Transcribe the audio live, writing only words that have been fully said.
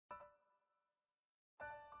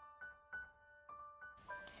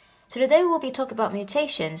So today we'll be talking about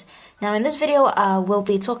mutations. Now in this video we'll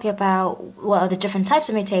be talking about what are the different types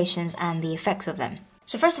of mutations and the effects of them.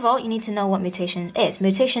 So first of all, you need to know what mutation is.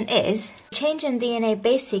 Mutation is a change in DNA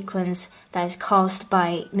base sequence that is caused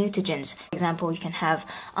by mutagens. For example, you can have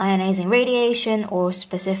ionizing radiation or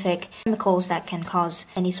specific chemicals that can cause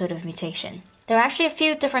any sort of mutation. There are actually a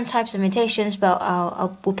few different types of mutations, but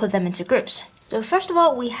we'll put them into groups. So first of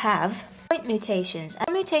all, we have point mutations.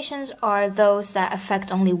 And mutations are those that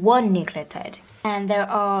affect only one nucleotide. And there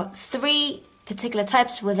are three particular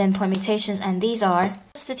types within point mutations, and these are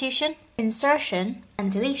substitution, insertion,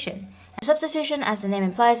 and deletion. And substitution, as the name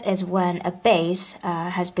implies, is when a base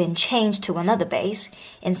has been changed to another base.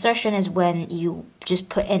 Insertion is when you just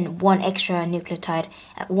put in one extra nucleotide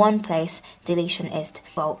at one place. Deletion is,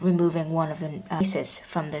 well, removing one of the bases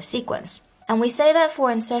from the sequence. And we say that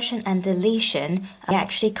for insertion and deletion, it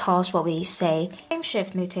actually cause what we say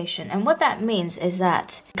frameshift mutation. And what that means is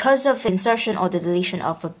that because of insertion or the deletion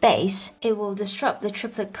of a base, it will disrupt the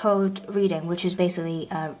triplet code reading, which is basically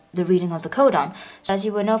the reading of the codon. So as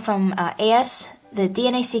you will know from AS, the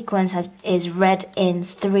DNA sequence is read in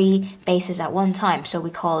 3 bases at one time, so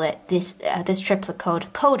we call it this triplet code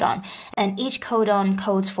codon, and each codon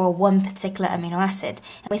codes for one particular amino acid.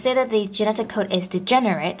 And we say that the genetic code is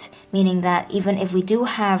degenerate, meaning that even if we do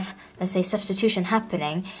have, let's say, substitution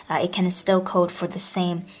happening, it can still code for the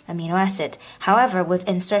same amino acid. However, with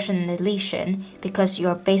insertion and deletion, because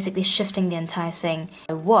you're basically shifting the entire thing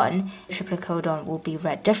by one, the triplet codon will be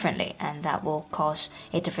read differently, and that will cause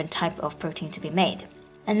a different type of protein to be made.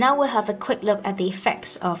 And now we'll have a quick look at the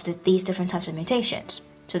effects of these different types of mutations.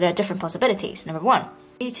 So there are different possibilities. Number 1,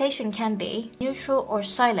 mutation can be neutral or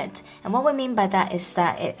silent. And what we mean by that is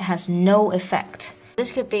that it has no effect.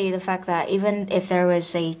 This could be the fact that even if there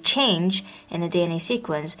was a change in the DNA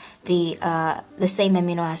sequence, the same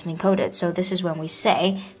amino has been coded. So this is when we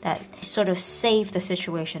say that sort of save the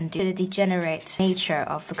situation due to the degenerate nature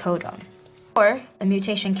of the codon. Or a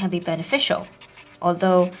mutation can be beneficial,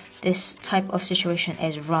 although this type of situation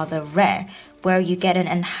is rather rare, where you get an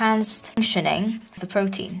enhanced functioning of the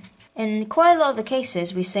protein. In quite a lot of the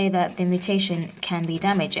cases, we say that the mutation can be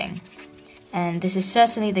damaging. And this is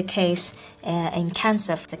certainly the case in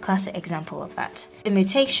cancer. It's a classic example of that. The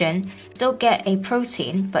mutation still get a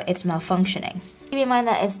protein, but it's malfunctioning. Keep in mind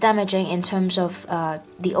that it's damaging in terms of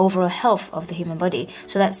the overall health of the human body.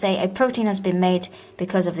 So let's say a protein has been made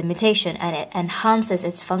because of the mutation and it enhances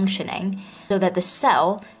its functioning so that the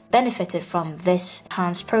cell benefited from this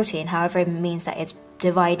enhanced protein. However, it means that it's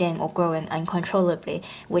dividing or growing uncontrollably,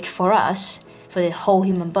 which for us, for the whole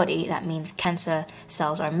human body, that means cancer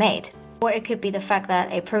cells are made. Or it could be the fact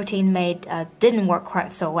that a protein made didn't work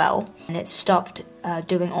quite so well and it stopped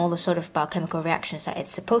doing all the sort of biochemical reactions that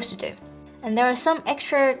it's supposed to do. And there are some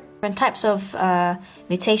extra different types of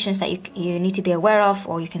mutations that you need to be aware of,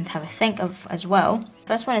 or you can have a think of as well.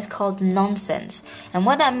 First one is called nonsense. And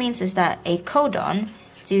what that means is that a codon,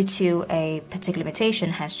 due to a particular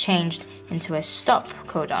mutation, has changed into a stop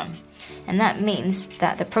codon. And that means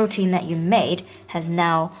that the protein that you made has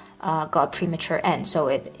now got a premature end, so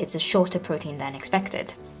it's a shorter protein than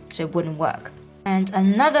expected, so it wouldn't work. And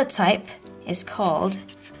another type is called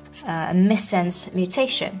a missense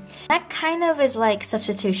mutation. That kind of is like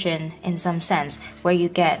substitution in some sense, where you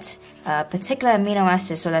get a particular amino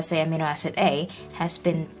acid, so let's say amino acid A has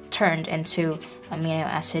been turned into amino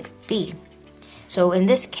acid B. So in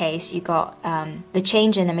this case, you got the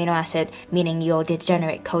change in amino acid, meaning your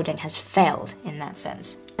degenerate coding has failed in that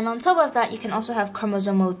sense. And on top of that, you can also have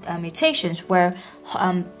chromosomal mutations, where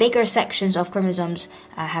bigger sections of chromosomes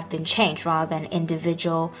have been changed rather than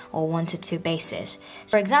individual or 1 to 2 bases.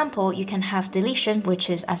 For example, you can have deletion, which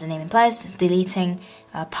is, as the name implies, deleting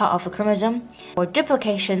part of the chromosome, or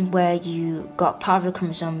duplication, where you got part of the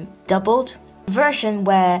chromosome doubled, inversion,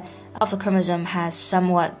 where half the chromosome has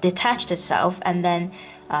somewhat detached itself and then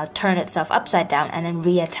turn itself upside down and then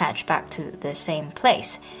reattach back to the same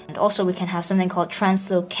place. And also we can have something called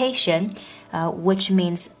translocation, which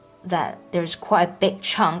means that there's quite a big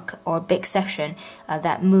chunk or big section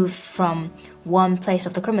that moved from one place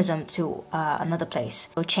of the chromosome to another place,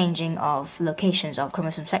 so changing of locations of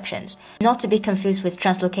chromosome sections. Not to be confused with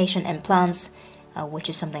translocation in plants, which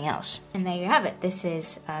is something else. And there you have it. This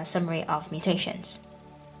is a summary of mutations.